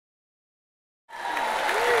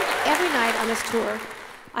every night on this tour,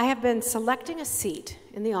 I have been selecting a seat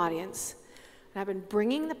in the audience, and I've been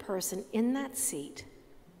bringing the person in that seat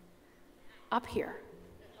up here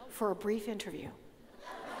for a brief interview.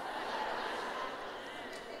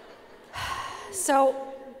 So,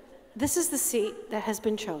 this is the seat that has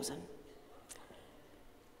been chosen.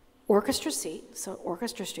 Orchestra seat, so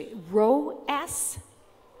orchestra seat, row S,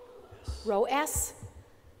 row S.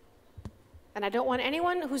 And I don't want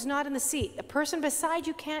anyone who's not in the seat. The person beside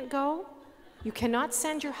you can't go. You cannot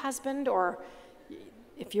send your husband, or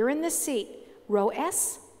if you're in this seat, row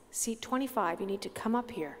S, seat 25, you need to come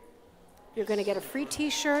up here. You're going to get a free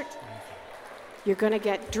t-shirt, you're going to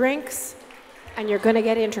get drinks, and you're going to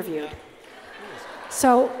get interviewed.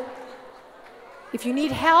 So, if you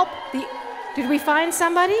need help, did we find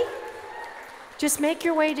somebody? Just make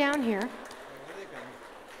your way down here.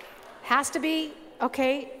 Has to be,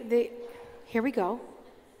 okay, here we go.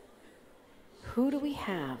 Who do we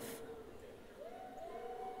have?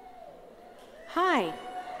 Hi.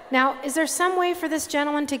 Now, is there some way for this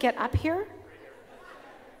gentleman to get up here?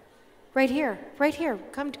 Right here, right here.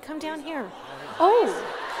 Come down here. Oh.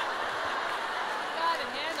 Got it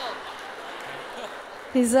handled.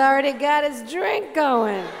 He's already got his drink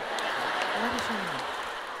going. What is your name?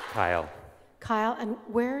 Kyle. Kyle, and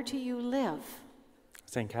where do you live?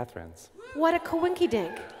 St. Catharines. What a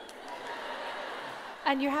coinkydink.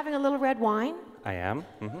 And you're having a little red wine? I am.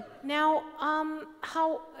 Mm-hmm. Now,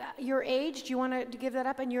 how your age? Do you want to give that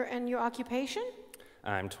up, and your occupation?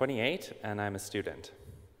 I'm 28 and I'm a student.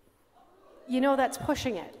 You know that's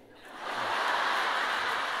pushing it.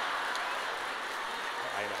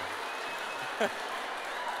 I know.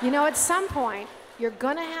 You know, at some point you're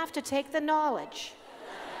gonna have to take the knowledge,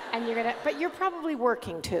 and but you're probably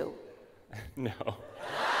working too. No.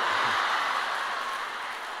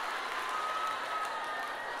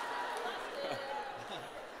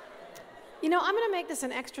 You know, I'm going to make this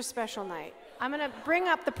an extra special night. I'm going to bring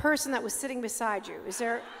up the person that was sitting beside you. Is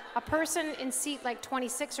there a person in seat like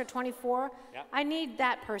 26 or 24? Yep. I need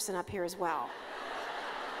that person up here as well.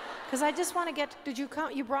 Because I just want to get, did you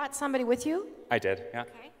come, you brought somebody with you? I did, yeah.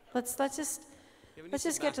 Okay. Let's just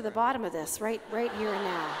get to the bottom of this right here and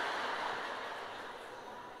now.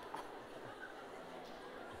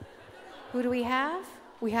 Who do we have?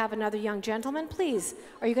 We have another young gentleman. Please,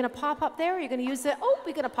 are you going to pop up there? Or are you going to use the, oh,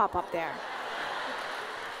 we're going to pop up there.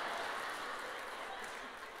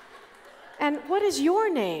 And what is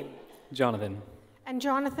your name? Jonathan. And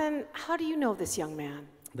Jonathan, how do you know this young man?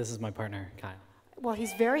 This is my partner, Kyle. Well,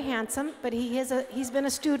 he's very handsome, but he's been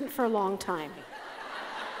a student for a long time.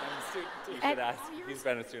 I'm a student. You should ask. He's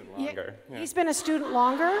been a student longer. Yeah. He's been a student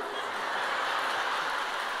longer?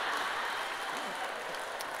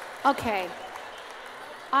 Okay.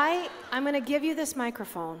 I'm going to give you this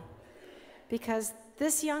microphone because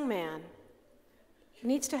this young man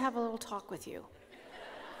needs to have a little talk with you.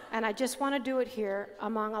 And I just want to do it here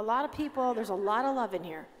among a lot of people. There's a lot of love in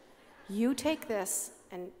here. You take this,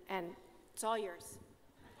 and it's all yours.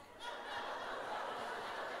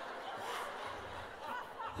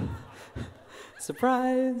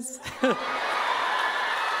 Surprise!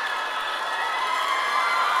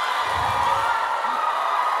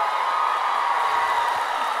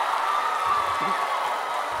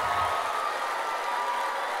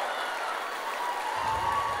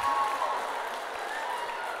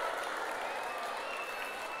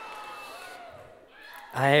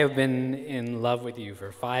 I have been in love with you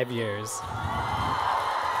for 5 years.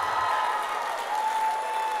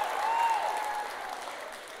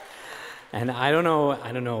 And I don't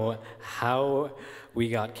know how we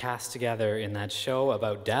got cast together in that show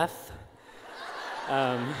about death.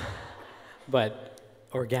 But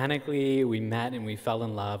organically we met and we fell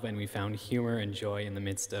in love and we found humor and joy in the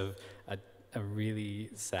midst of a really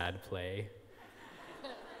sad play.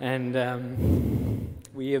 And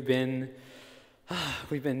we've been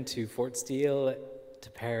to Fort Steele, to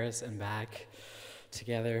Paris and back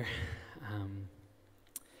together.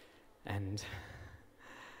 And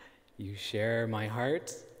you share my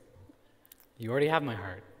heart. You already have my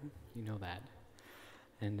heart. You know that.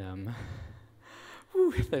 And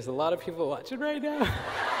whew, there's a lot of people watching right now.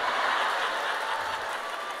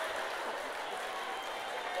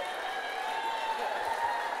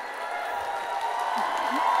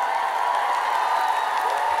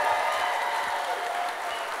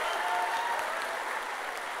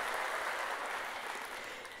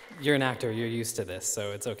 You're an actor, you're used to this,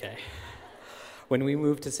 so it's okay. When we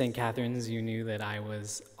moved to St. Catharines, you knew that I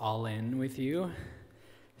was all in with you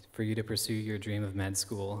for you to pursue your dream of med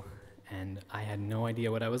school, and I had no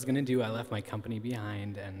idea what I was gonna do. I left my company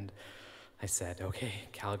behind, and I said, okay,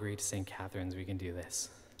 Calgary to St. Catharines, we can do this.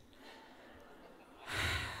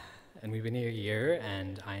 and we've been here a year,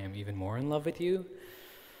 and I am even more in love with you.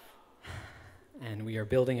 And we are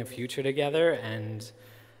building a future together, and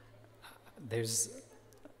there's,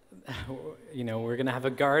 you know, we're gonna have a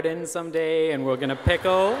garden someday, and we're gonna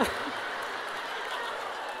pickle.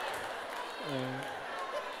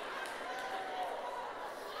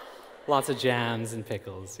 Lots of jams and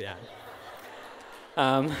pickles, yeah.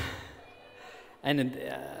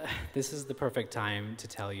 This is the perfect time to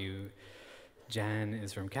tell you, Jann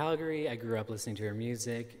is from Calgary. I grew up listening to her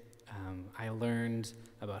music. I learned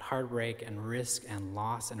about heartbreak and risk and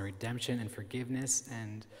loss and redemption and forgiveness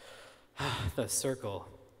and the circle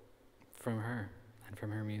from her and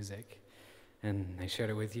from her music. And I shared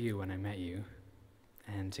it with you when I met you.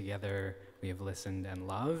 And together we have listened and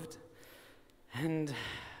loved. And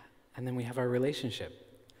then we have our relationship.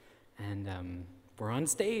 And we're on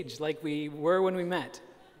stage like we were when we met.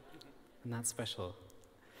 And that's special.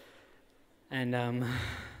 And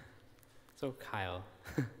so Kyle,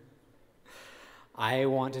 I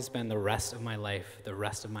want to spend the rest of my life, the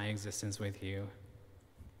rest of my existence with you.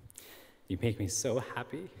 You make me so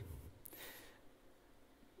happy,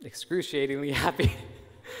 excruciatingly happy.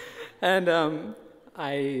 And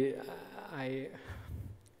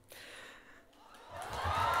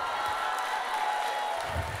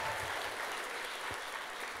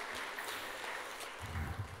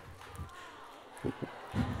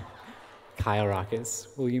Kyle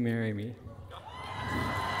Rockus, will you marry me?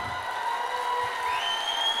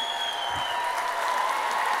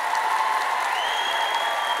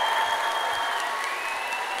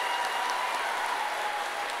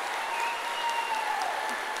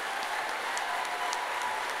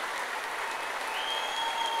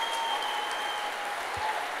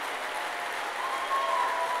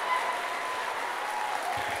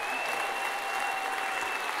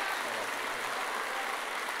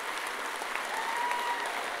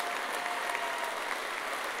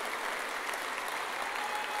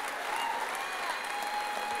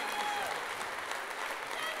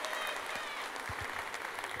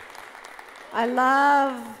 I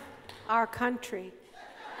love our country.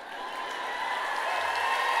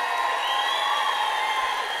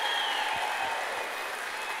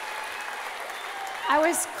 I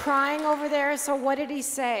was crying over there, so what did he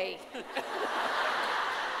say?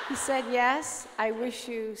 He said, yes, I wish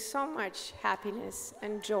you so much happiness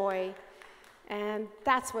and joy. And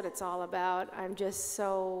that's what it's all about. I'm just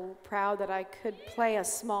so proud that I could play a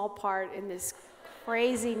small part in this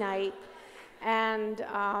crazy night. And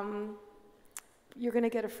you're going to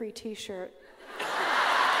get a free t-shirt.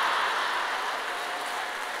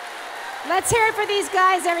 Let's hear it for these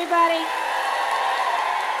guys, everybody.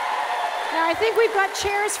 Now, I think we've got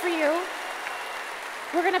chairs for you.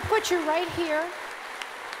 We're going to put you right here.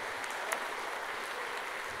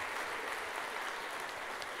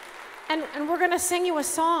 And we're going to sing you a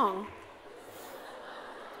song.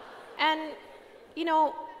 And, you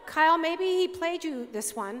know, Kyle, maybe he played you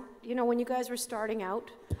this one, you know, when you guys were starting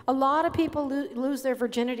out. A lot of people lose their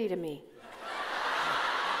virginity to me.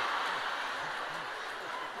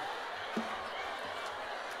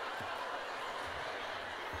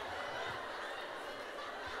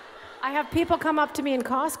 I have people come up to me in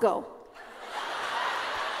Costco.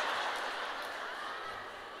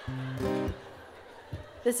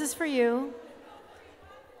 This is for you.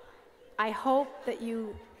 I hope that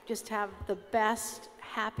you just have the best,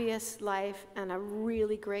 happiest life and a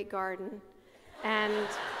really great garden. And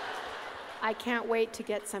I can't wait to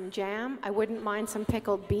get some jam. I wouldn't mind some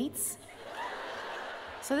pickled beets.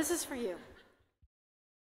 So this is for you.